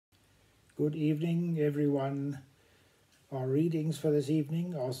Good evening, everyone. Our readings for this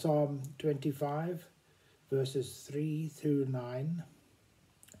evening are Psalm 25, verses 3 through 9,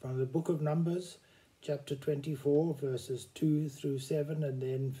 from the book of Numbers, chapter 24, verses 2 through 7, and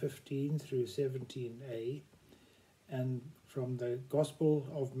then 15 through 17a, and from the Gospel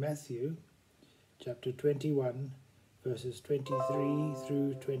of Matthew, chapter 21, verses 23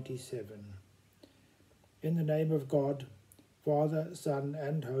 through 27. In the name of God, Father, Son,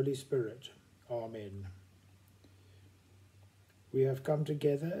 and Holy Spirit. Amen. We have come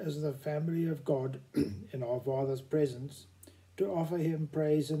together as the family of God in our Father's presence to offer him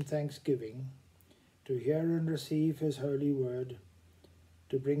praise and thanksgiving, to hear and receive his holy word,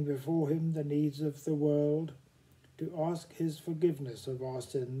 to bring before him the needs of the world, to ask his forgiveness of our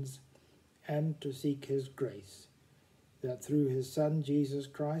sins, and to seek his grace, that through his Son Jesus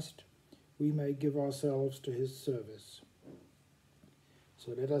Christ we may give ourselves to his service.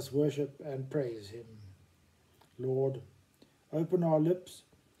 So let us worship and praise him. Lord, open our lips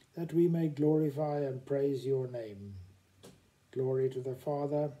that we may glorify and praise your name. Glory to the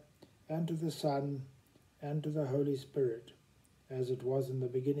Father, and to the Son, and to the Holy Spirit, as it was in the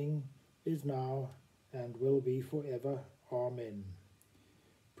beginning, is now, and will be forever. Amen.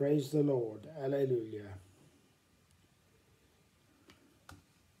 Praise the Lord. Alleluia.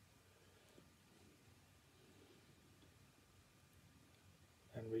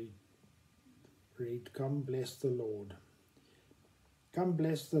 And we read, Come bless the Lord. Come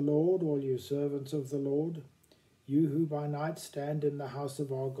bless the Lord, all you servants of the Lord, you who by night stand in the house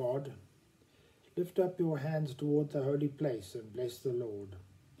of our God. Lift up your hands toward the holy place and bless the Lord.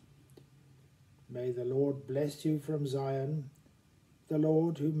 May the Lord bless you from Zion, the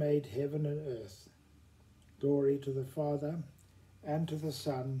Lord who made heaven and earth. Glory to the Father, and to the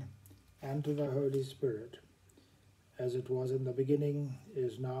Son, and to the Holy Spirit, as it was in the beginning,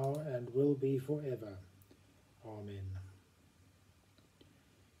 is now, and will be forever. Amen.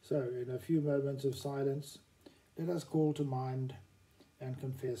 So, in a few moments of silence, let us call to mind and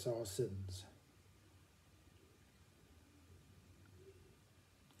confess our sins.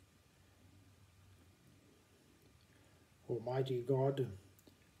 Almighty God,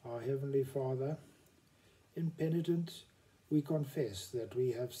 our Heavenly Father, in penitence we confess that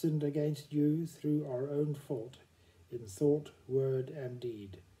we have sinned against you through our own fault, in thought, word, and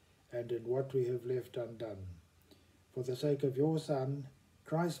deed, and in what we have left undone. For the sake of your Son,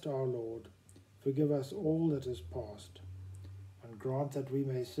 Christ our Lord, forgive us all that is past, and grant that we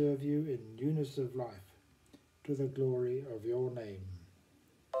may serve you in newness of life, to the glory of your name.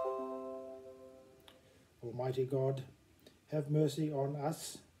 Almighty God, have mercy on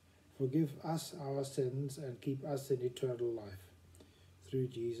us, forgive us our sins, and keep us in eternal life. Through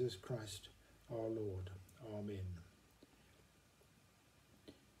Jesus Christ our Lord. Amen.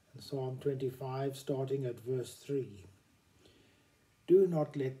 And Psalm 25, starting at verse 3. Do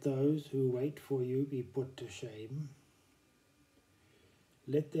not let those who wait for you be put to shame.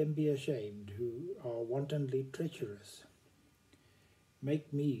 Let them be ashamed who are wantonly treacherous.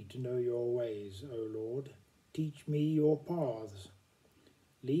 Make me to know your ways, O Lord. Teach me your paths.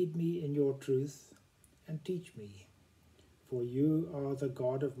 Lead me in your truth, and teach me. For you are the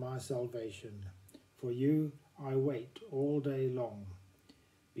God of my salvation. For you I wait all day long.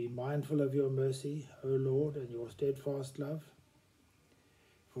 Be mindful of your mercy, O Lord, and your steadfast love,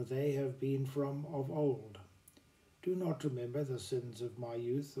 for they have been from of old. Do not remember the sins of my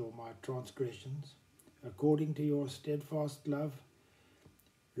youth or my transgressions. According to your steadfast love,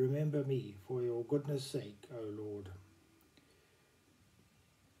 remember me for your goodness' sake, O Lord.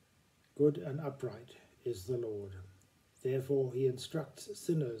 Good and upright is the Lord. Therefore he instructs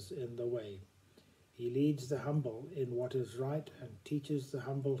sinners in the way. He leads the humble in what is right and teaches the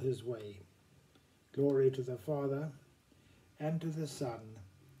humble his way. Glory to the Father, and to the Son,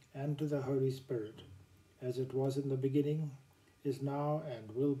 and to the Holy Spirit, as it was in the beginning, is now,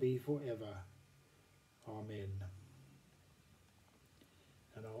 and will be forever. Amen.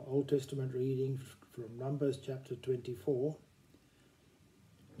 And our Old Testament reading from Numbers chapter 24.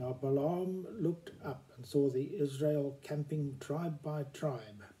 Now Balaam looked up and saw the Israel camping tribe by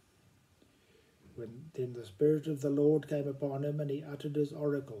tribe. Then the Spirit of the Lord came upon him, and he uttered his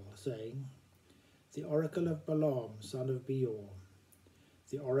oracle, saying, The oracle of Balaam, son of Beor,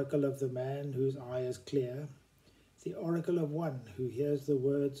 the oracle of the man whose eye is clear, the oracle of one who hears the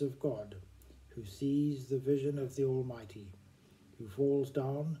words of God, who sees the vision of the Almighty, who falls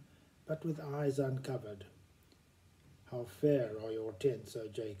down, but with eyes uncovered. How fair are your tents, O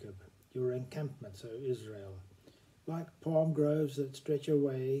Jacob, your encampments, O Israel, like palm groves that stretch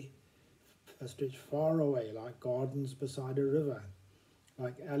far away, like gardens beside a river,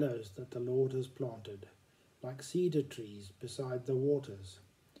 like aloes that the Lord has planted, like cedar trees beside the waters.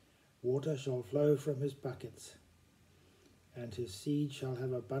 Water shall flow from his buckets, and his seed shall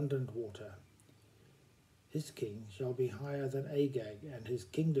have abundant water. His king shall be higher than Agag, and his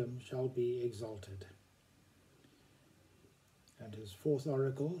kingdom shall be exalted. And his fourth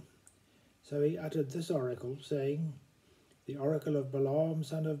oracle. So he uttered this oracle, saying, the oracle of Balaam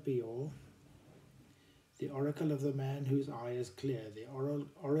son of Beor, the oracle of the man whose eye is clear, the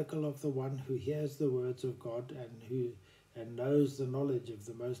oracle of the one who hears the words of God and knows the knowledge of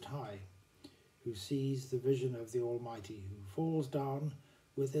the Most High, who sees the vision of the Almighty, who falls down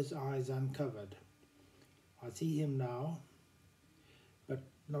with his eyes uncovered. I see him now, but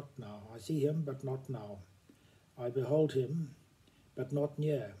not now. I see him, but not now. I behold him, but not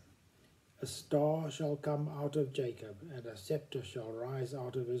near. A star shall come out of Jacob, and a scepter shall rise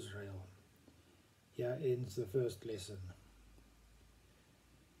out of Israel. Here ends the first lesson.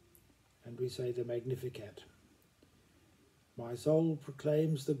 And we say the Magnificat. My soul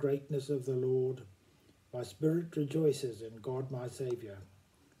proclaims the greatness of the Lord. My spirit rejoices in God my Saviour,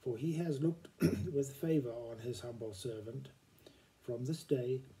 for he has looked with favour on his humble servant. From this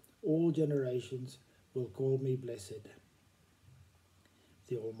day all generations will call me blessed.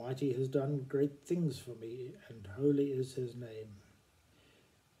 The Almighty has done great things for me, and holy is his name.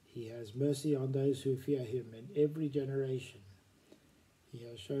 He has mercy on those who fear him in every generation. He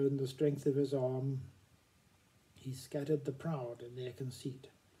has shown the strength of his arm. He scattered the proud in their conceit.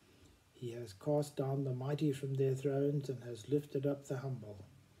 He has cast down the mighty from their thrones and has lifted up the humble.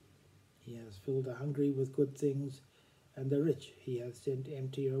 He has filled the hungry with good things, and the rich he hath sent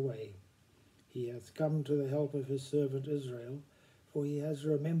empty away. He hath come to the help of his servant Israel, for he has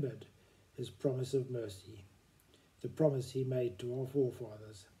remembered his promise of mercy, the promise he made to our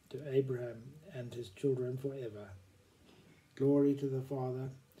forefathers, to Abraham and his children forever. Glory to the Father,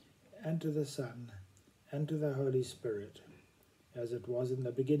 and to the Son, and to the Holy Spirit, as it was in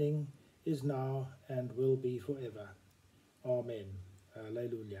the beginning, is now, and will be forever. Amen.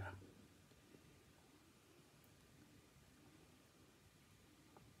 Alleluia.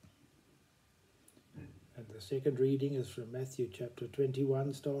 And the second reading is from Matthew chapter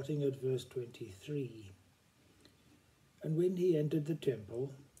 21, starting at verse 23. And when he entered the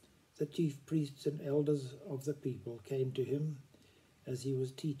temple, the chief priests and elders of the people came to him as he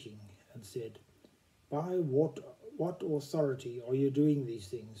was teaching, and said, By what authority are you doing these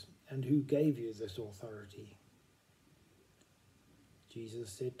things, and who gave you this authority?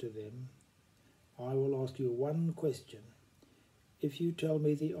 Jesus said to them, I will ask you one question. If you tell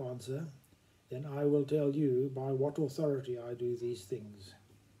me the answer, then I will tell you by what authority I do these things.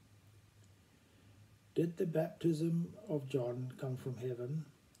 Did the baptism of John come from heaven,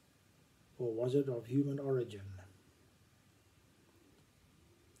 or was it of human origin?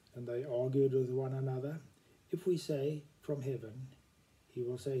 And they argued with one another. If we say, from heaven, he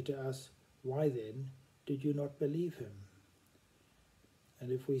will say to us, why then did you not believe him?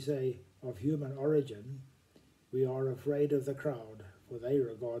 And if we say, of human origin, we are afraid of the crowd, for they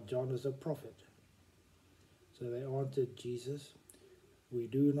regard John as a prophet. So they answered Jesus, we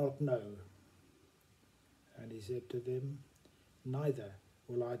do not know. And he said to them, neither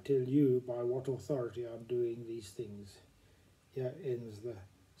will I tell you by what authority I am doing these things. Here ends the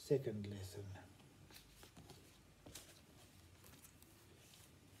second lesson.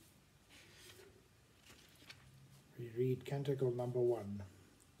 We read Canticle number 1.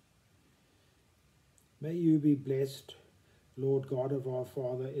 May you be blessed, Lord God of our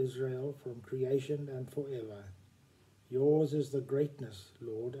father Israel, from creation and forever. Yours is the greatness,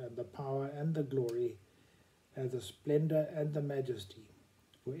 Lord, and the power and the glory, and the splendor and the majesty,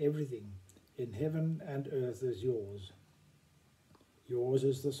 for everything in heaven and earth is yours. Yours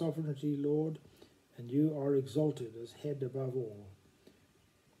is the sovereignty, Lord, and you are exalted as head above all.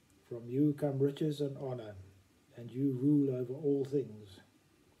 From you come riches and honor, and you rule over all things.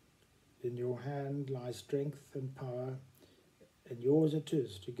 In your hand lie strength and power, and yours it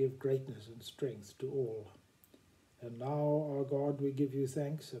is to give greatness and strength to all. And now, our God, we give you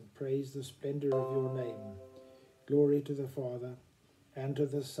thanks and praise the splendor of your name. Glory to the Father, and to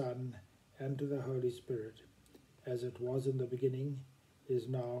the Son, and to the Holy Spirit, as it was in the beginning, is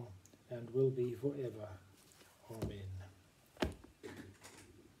now, and will be forever. Amen.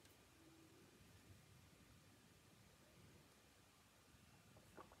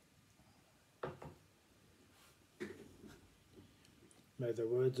 May the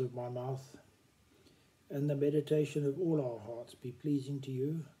words of my mouth and the meditation of all our hearts be pleasing to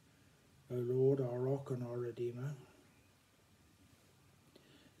you, O Lord, our rock and our Redeemer.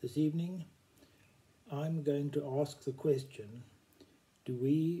 This evening, I'm going to ask the question, Do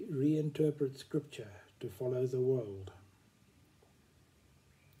we reinterpret Scripture to follow the world?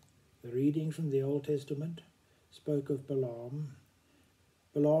 The reading from the Old Testament spoke of Balaam.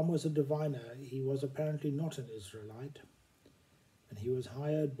 Balaam was a diviner. He was apparently not an Israelite, and he was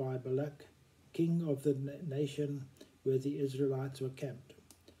hired by Balak, king of the nation where the Israelites were camped,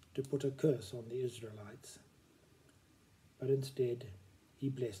 to put a curse on the Israelites. But instead, he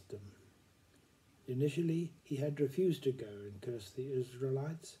blessed them. Initially, he had refused to go and curse the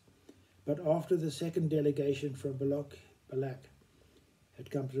Israelites, but after the second delegation from Balak had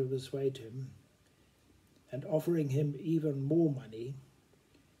come to persuade him, and offering him even more money,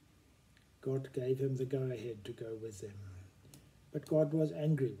 God gave him the go-ahead to go with them. But God was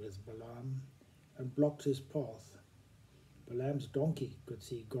angry with Balaam and blocked his path. Balaam's donkey could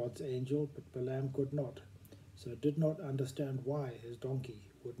see God's angel, but Balaam could not, so did not understand why his donkey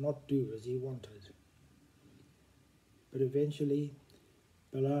would not do as he wanted. But eventually,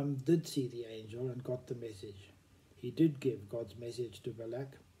 Balaam did see the angel and got the message. He did give God's message to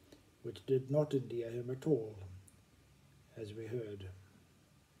Balak, which did not endear him at all, as we heard.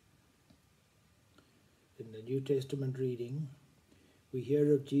 In the New Testament reading, we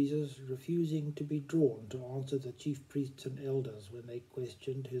hear of Jesus refusing to be drawn to answer the chief priests and elders when they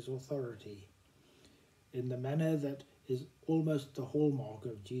questioned his authority, in the manner that is almost the hallmark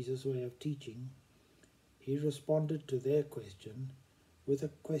of Jesus' way of teaching. He responded to their question with a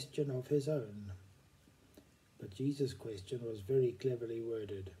question of his own. But Jesus' question was very cleverly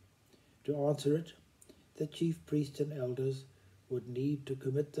worded. To answer it, the chief priests and elders would need to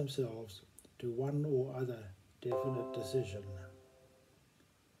commit themselves to one or other definite decision.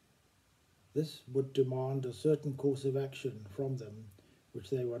 This would demand a certain course of action from them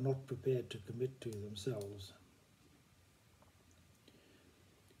which they were not prepared to commit to themselves.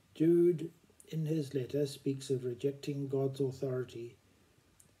 Jude, in his letter, speaks of rejecting God's authority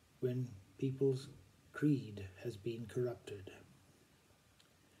when people's creed has been corrupted.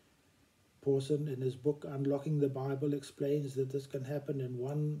 Pawson, in his book Unlocking the Bible, explains that this can happen in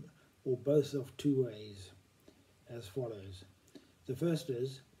one or both of two ways, as follows. The first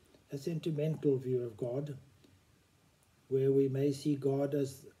is a sentimental view of God, where we may see God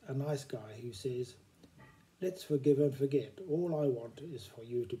as a nice guy who says, "Let's forgive and forget. All I want is for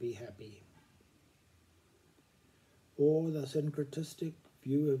you to be happy." Or the syncretistic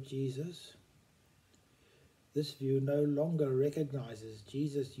view of Jesus. This view no longer recognizes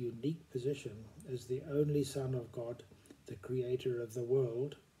Jesus' unique position as the only Son of God, the creator of the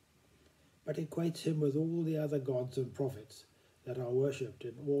world, but equates him with all the other gods and prophets that are worshipped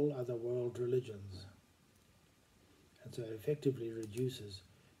in all other world religions, and so effectively reduces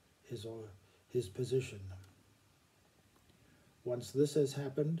his position. Once this has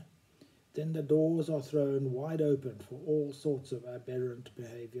happened, then the doors are thrown wide open for all sorts of aberrant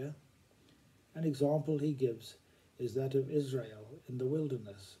behavior. An example he gives is that of Israel in the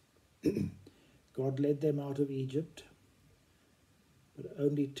wilderness. God led them out of Egypt, but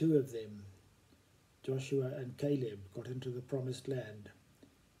only two of them, Joshua and Caleb, got into the promised land.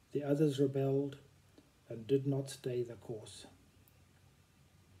 The others rebelled and did not stay the course.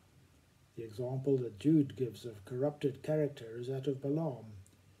 The example that Jude gives of corrupted character is that of Balaam.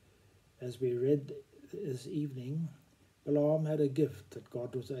 As we read this evening, Balaam had a gift that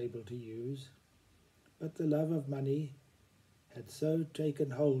God was able to use, but the love of money had so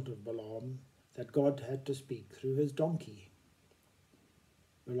taken hold of Balaam that God had to speak through his donkey.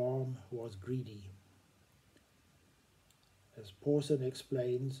 Balaam was greedy. As Pawson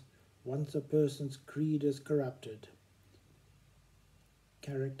explains, once a person's creed is corrupted,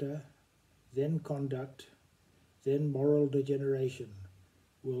 character, then conduct, then moral degeneration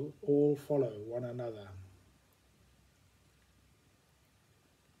will all follow one another.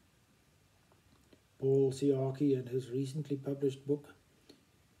 Paul Siaki, in his recently published book,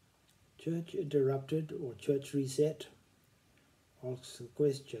 Church Interrupted or Church Reset, asks the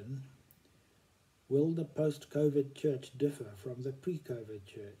question, will the post-COVID church differ from the pre-COVID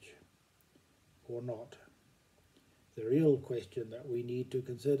church or not? The real question that we need to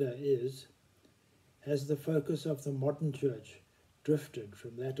consider is, has the focus of the modern church drifted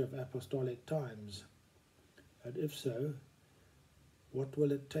from that of apostolic times? And if so, what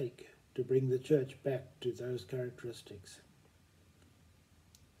will it take to bring the church back to those characteristics?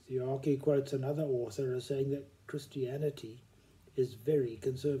 Siaki quotes another author as saying that Christianity is very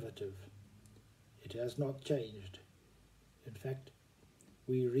conservative. It has not changed. In fact,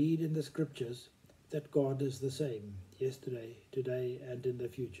 we read in the scriptures that God is the same yesterday, today, and in the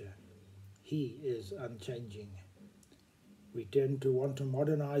future. He is unchanging. We tend to want to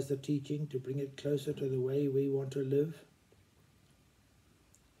modernize the teaching to bring it closer to the way we want to live.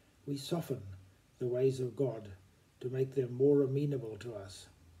 we soften the ways of God to make them more amenable to us.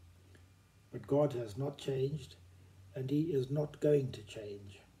 But God has not changed, and he is not going to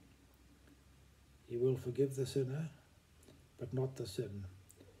change. He will forgive the sinner, but not the sin.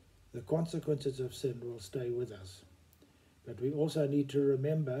 The consequences of sin will stay with us. But we also need to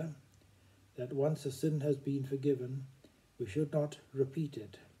remember that once a sin has been forgiven, we should not repeat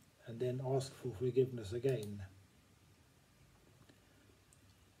it and then ask for forgiveness again.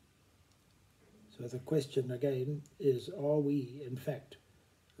 So the question again is, are we in fact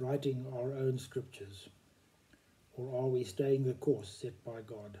writing our own scriptures, or are we staying the course set by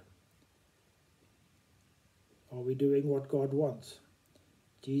God? Are we doing what God wants?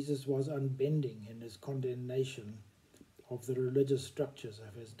 Jesus was unbending in his condemnation of the religious structures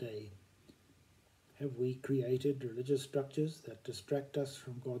of his day. Have we created religious structures that distract us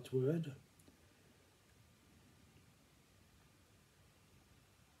from God's word?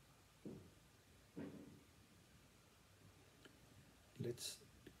 Let's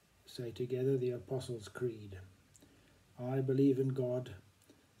say together the Apostles' Creed. I believe in God,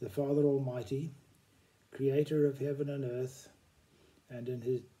 the Father Almighty, creator of heaven and earth, and in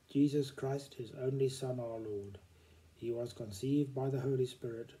his Jesus Christ, his only Son, our Lord. He was conceived by the Holy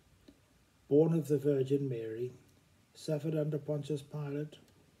Spirit, born of the Virgin Mary, suffered under Pontius Pilate,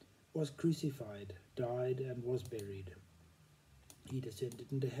 was crucified, died, and was buried. He descended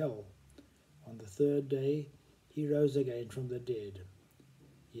into hell. On the third day he rose again from the dead.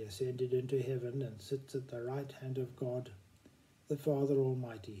 He ascended into heaven and sits at the right hand of God, the Father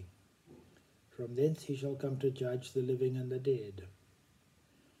Almighty. From thence he shall come to judge the living and the dead.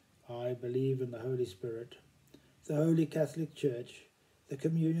 I believe in the Holy Spirit, the Holy Catholic Church, the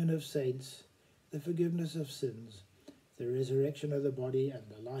communion of saints, the forgiveness of sins, the resurrection of the body, and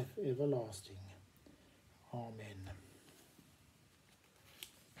the life everlasting. Amen.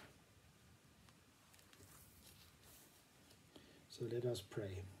 So let us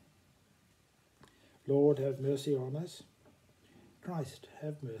pray. Lord, have mercy on us. Christ,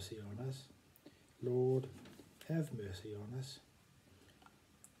 have mercy on us. Lord, have mercy on us.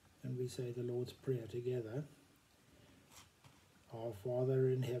 And we say the Lord's Prayer together. Our Father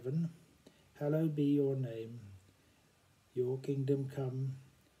in heaven, hallowed be your name. Your kingdom come,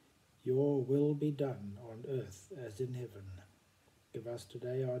 your will be done on earth as in heaven. Give us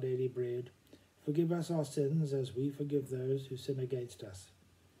today our daily bread. Forgive us our sins as we forgive those who sin against us.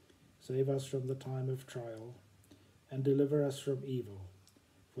 Save us from the time of trial, and deliver us from evil.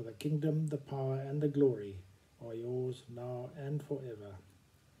 For the kingdom, the power, and the glory are yours now and forever.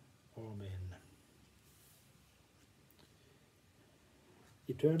 Amen.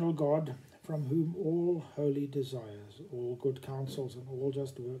 Eternal God, from whom all holy desires, all good counsels, and all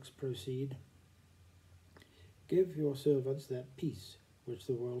just works proceed, give your servants that peace which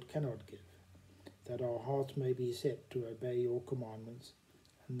the world cannot give, that our hearts may be set to obey your commandments,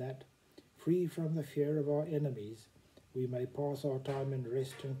 and that, free from the fear of our enemies, we may pass our time in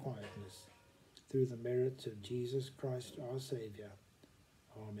rest and quietness, through the merits of Jesus Christ our Saviour.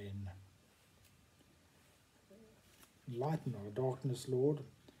 Amen. Enlighten our darkness, Lord,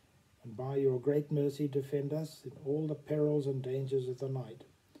 and by your great mercy defend us in all the perils and dangers of the night,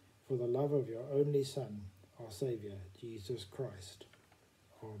 for the love of your only Son, our Saviour, Jesus Christ.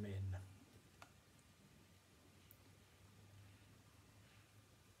 Amen.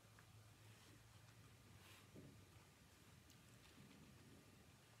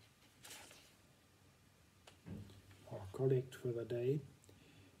 Our collect for the day.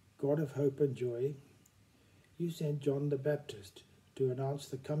 God of hope and joy, you sent John the Baptist to announce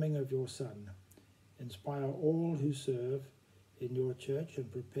the coming of your Son. Inspire all who serve in your church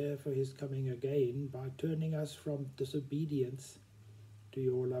and prepare for his coming again by turning us from disobedience to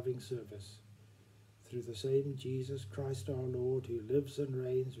your loving service. Through the same Jesus Christ our Lord, who lives and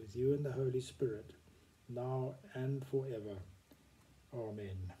reigns with you in the Holy Spirit, now and forever.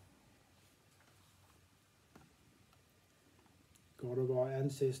 Amen. God of our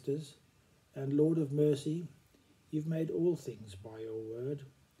ancestors and Lord of mercy, you've made all things by your word.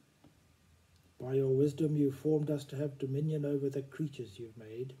 By your wisdom you formed us to have dominion over the creatures you've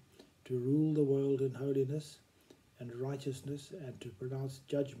made, to rule the world in holiness and righteousness, and to pronounce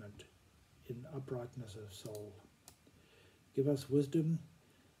judgment in uprightness of soul. Give us wisdom,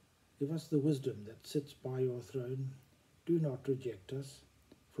 give us the wisdom that sits by your throne. Do not reject us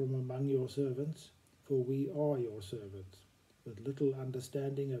from among your servants, for we are your servants, with little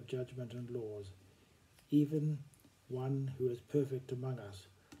understanding of judgment and laws. Even one who is perfect among us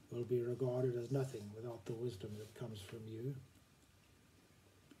will be regarded as nothing without the wisdom that comes from you.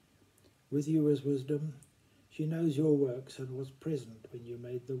 With you is wisdom, She knows your works and was present when you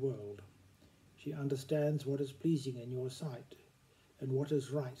made the world. She understands what is pleasing in your sight and what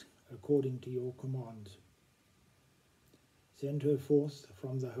is right according to your commands. Send her forth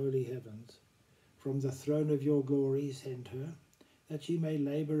from the holy heavens. From the throne of your glory send her, that she may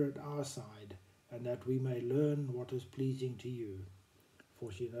labor at our side, and that we may learn what is pleasing to you.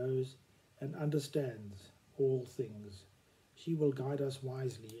 For she knows and understands all things. She will guide us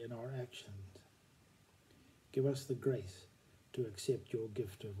wisely in our actions. Give us the grace to accept your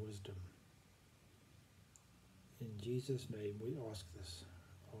gift of wisdom. In Jesus' name we ask this.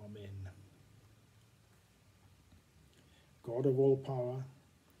 Amen. God of all power,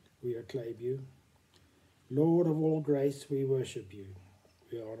 we acclaim you. Lord of all grace, we worship you.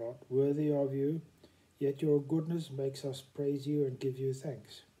 We are not worthy of you, yet your goodness makes us praise you and give you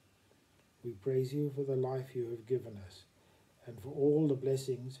thanks. We praise you for the life you have given us, and for all the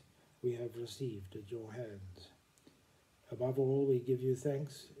blessings we have received at your hands. Above all, we give you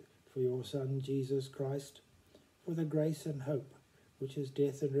thanks for your Son, Jesus Christ, for the grace and hope which his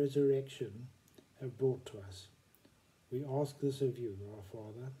death and resurrection have brought to us. We ask this of you, our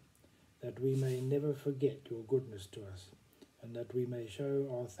Father, that we may never forget your goodness to us, and that we may show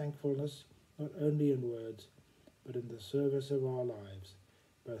our thankfulness not only in words, but in the service of our lives,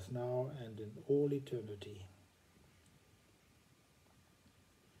 both now and in all eternity.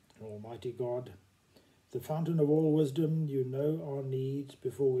 Almighty God, the fountain of all wisdom, you know our needs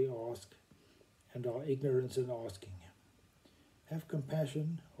before we ask, and our ignorance in asking. Have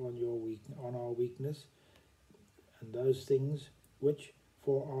compassion on our weakness, and those things which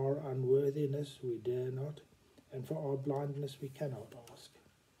for our unworthiness we dare not, and for our blindness we cannot ask.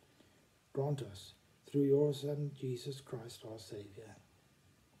 Grant us, through your Son, Jesus Christ, our Saviour.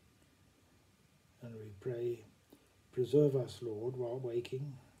 And we pray, preserve us, Lord, while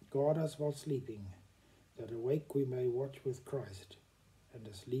waking, guard us while sleeping, that awake we may watch with Christ, and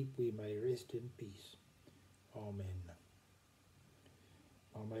asleep we may rest in peace. Amen.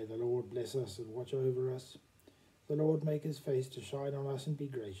 Now may the Lord bless us and watch over us. The Lord make his face to shine on us and be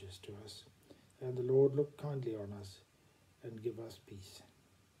gracious to us. And the Lord look kindly on us and give us peace.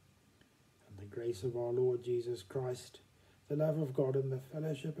 And the grace of our Lord Jesus Christ, the love of God, and the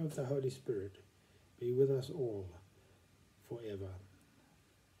fellowship of the Holy Spirit be with us all forever.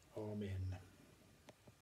 Amen.